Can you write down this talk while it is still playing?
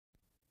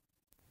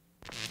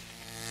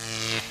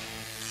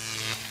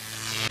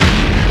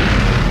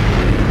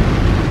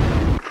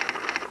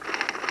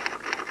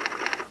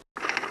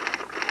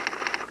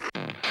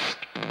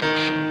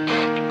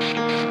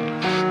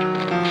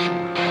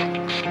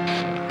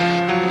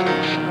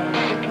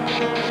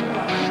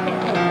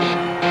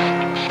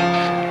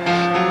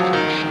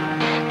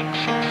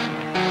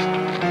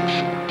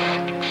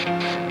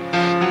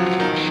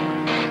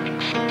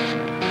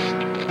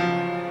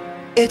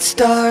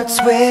starts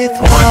with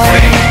one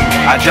thing,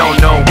 I don't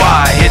know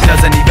why. It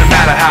doesn't even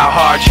matter how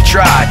hard you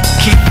try.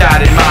 Keep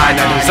that in mind.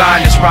 I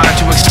designed this rhyme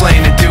to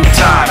explain in due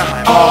time.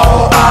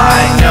 All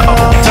I know,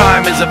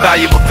 time is a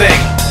valuable thing.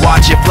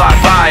 Watch it fly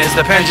by as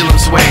the pendulum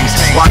swings.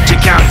 Watch it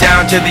count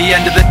down to the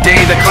end of the day.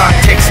 The clock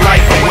takes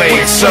life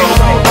away. It's so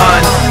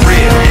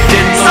unreal.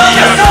 Didn't look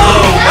down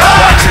below.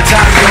 Watch the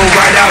time go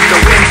right out the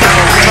window.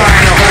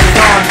 Trying to hold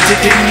on to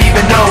didn't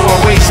even know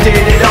I wasted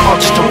it all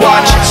just to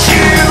watch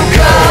you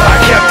go. I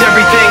kept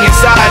everything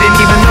inside, and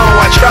even though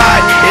I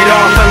tried, it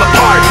all fell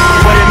apart.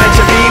 What it meant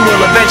to me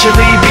will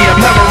eventually be a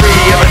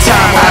memory of a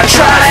time when I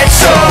tried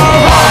so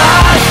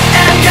hard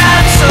and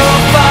got so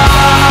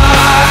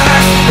far,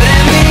 but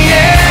in the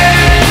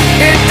end,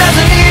 it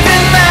doesn't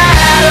even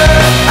matter.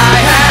 I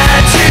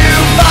had to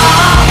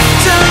fall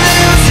to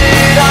lose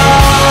it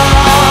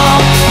all,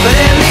 but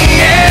in the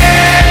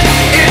end,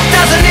 it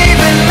doesn't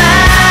even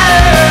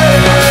matter.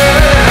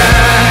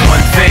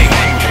 One thing,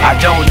 I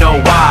don't know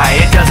why.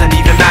 It doesn't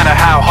even matter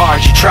how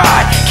hard you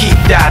try. Keep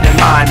that in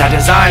mind. I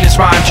designed this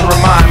rhyme to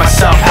remind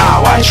myself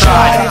how I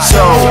tried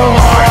so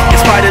hard. In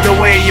spite of the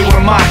way you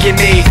were mocking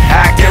me,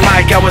 acting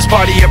like I was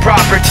part of your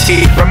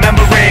property,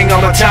 remembering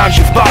all the times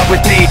you fought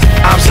with me,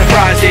 I'm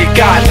surprised it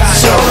got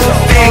so.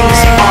 Things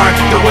aren't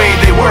the way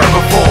they were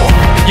before.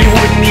 You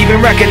wouldn't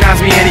even recognize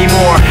me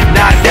anymore.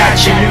 Not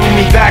that you knew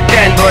me back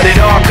then, but it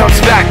all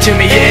comes back to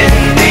me in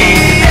the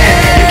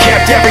end. You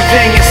kept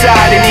everything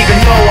inside, and even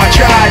though I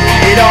tried,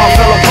 it all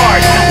fell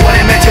apart. What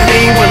it meant to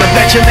me will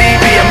eventually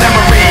be a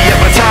memory of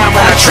a time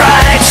when I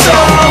tried